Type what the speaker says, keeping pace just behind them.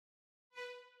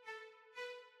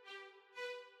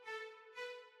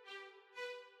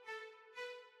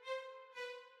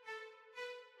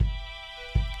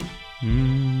Straight up.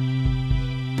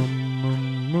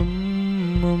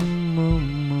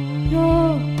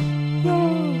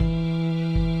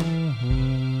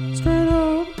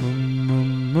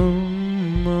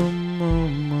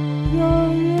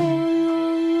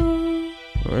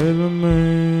 Read the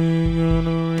mail,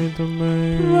 gonna read the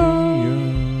mail.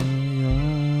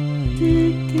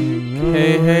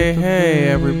 Hey,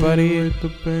 everybody. It's the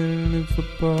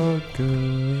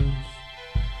podcast.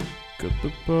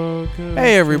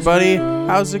 Hey everybody,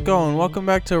 how's it going? Welcome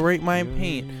back to Rate My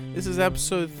Paint. This is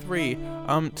episode 3.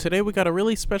 Today we got a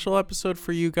really special episode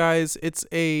for you guys. It's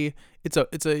a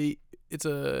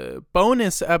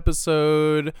bonus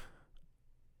episode.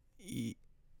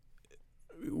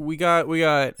 We got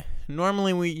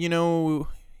normally you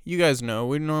guys know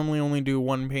we normally only do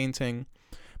one painting,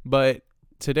 but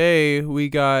today we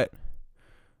got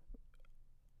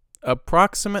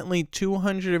approximately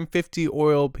 250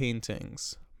 oil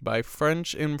paintings by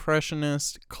French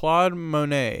impressionist Claude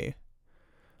Monet.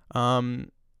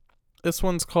 This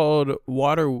one's called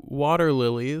Water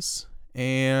Lilies,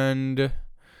 and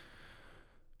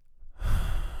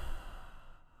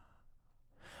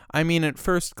I mean, at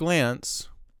first glance,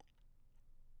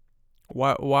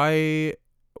 why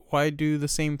do the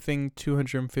same thing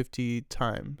 250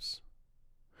 times?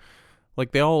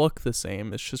 Like, they all look the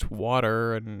same. It's just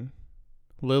water and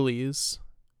lilies.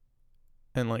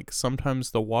 And, like,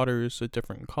 sometimes the water is a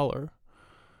different color.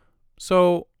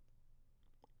 So,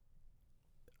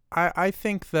 I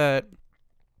think that,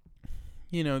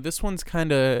 this one's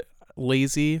kind of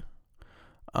lazy.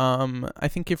 I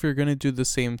think if you're going to do the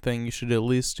same thing, you should at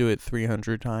least do it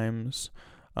 300 times.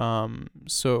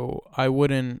 So, I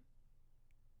wouldn't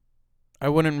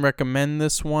recommend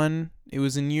this one. It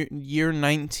was in year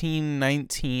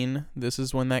 1919. This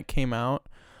is when that came out.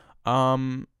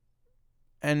 And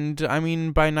I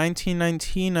mean, by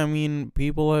 1919,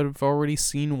 people have already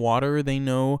seen water. They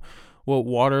know what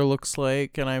water looks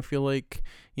like. And I feel like,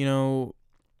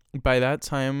 by that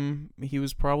time, he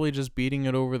was probably just beating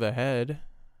it over the head.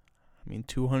 I mean,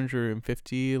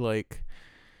 250,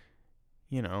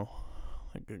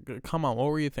 come on, what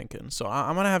were you thinking? So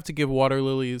I'm going to have to give Water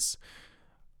Lilies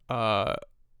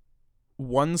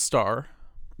 1 star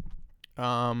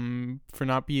for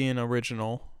not being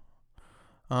original.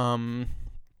 I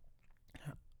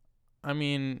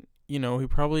mean, he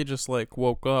probably just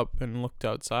woke up and looked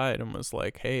outside and was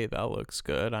like, hey, that looks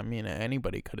good. I mean,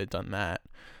 anybody could have done that.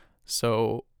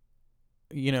 So,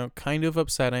 kind of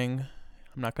upsetting.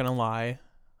 I'm not gonna lie.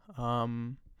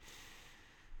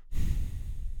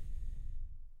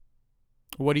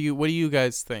 What do you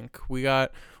guys think? We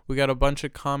got a bunch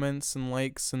of comments and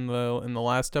likes in the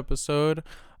last episode.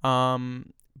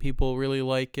 People really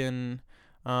liking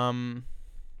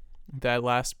that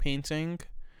last painting.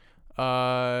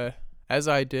 As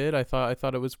I did, I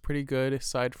thought it was pretty good,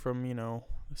 aside from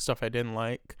stuff I didn't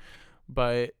like.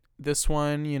 But this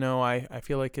one, I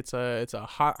feel like it's a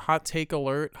hot take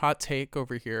alert, hot take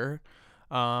over here.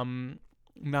 Not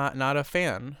a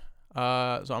fan.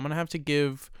 So I'm gonna have to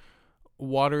give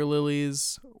Water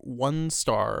Lilies 1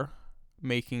 star,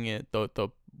 making it the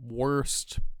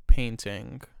worst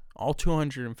painting. All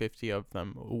 250 of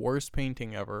them, worst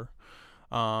painting ever.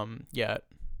 Yet.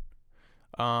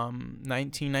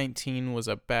 1919 was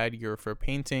a bad year for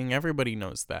painting. Everybody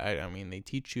knows that. I mean, they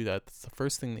teach you that. That's the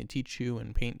first thing they teach you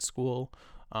in paint school.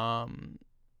 Yeah.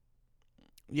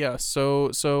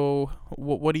 So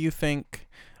what do you think?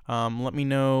 Let me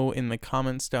know in the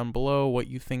comments down below what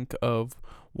you think of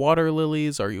Water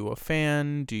Lilies. Are you a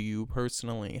fan? Do you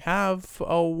personally have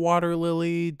a water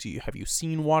lily? Have you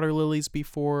seen water lilies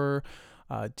before?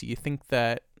 Do you think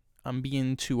that I'm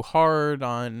being too hard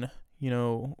on,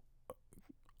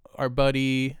 our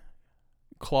buddy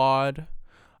Claude?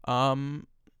 Let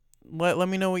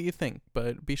me know what you think,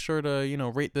 but be sure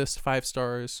to rate this 5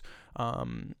 stars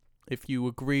if you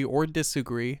agree or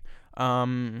disagree,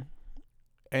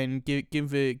 and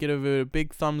give it a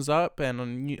big thumbs up,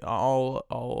 and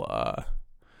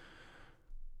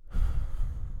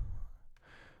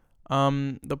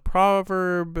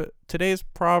today's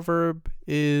proverb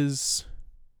is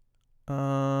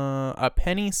a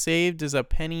penny saved is a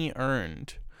penny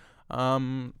earned.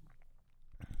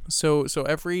 So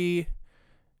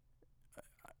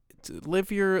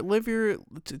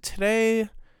today,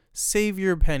 save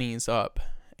your pennies up,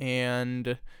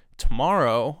 and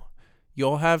tomorrow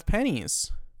you'll have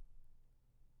pennies.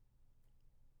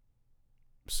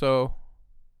 So,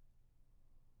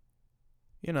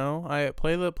 I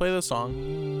play the song.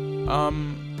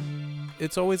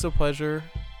 It's always a pleasure.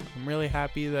 I'm really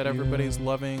happy that everybody's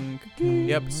loving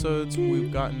the episodes.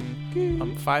 We've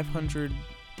gotten 500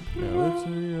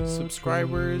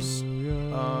 subscribers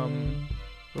on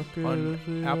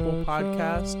Apple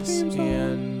Podcasts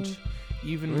and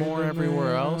even more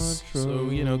everywhere else. So,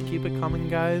 keep it coming,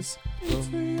 guys.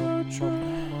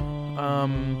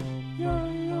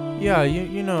 Yeah,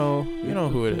 you know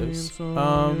who it is.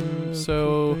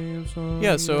 So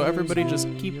everybody just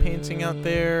keep painting out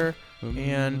there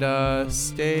and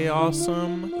stay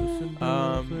awesome.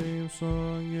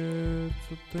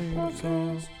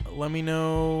 Let me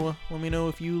know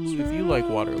if you like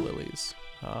water lilies.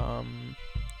 All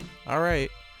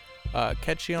right.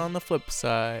 Catch you on the flip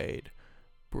side,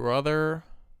 brother.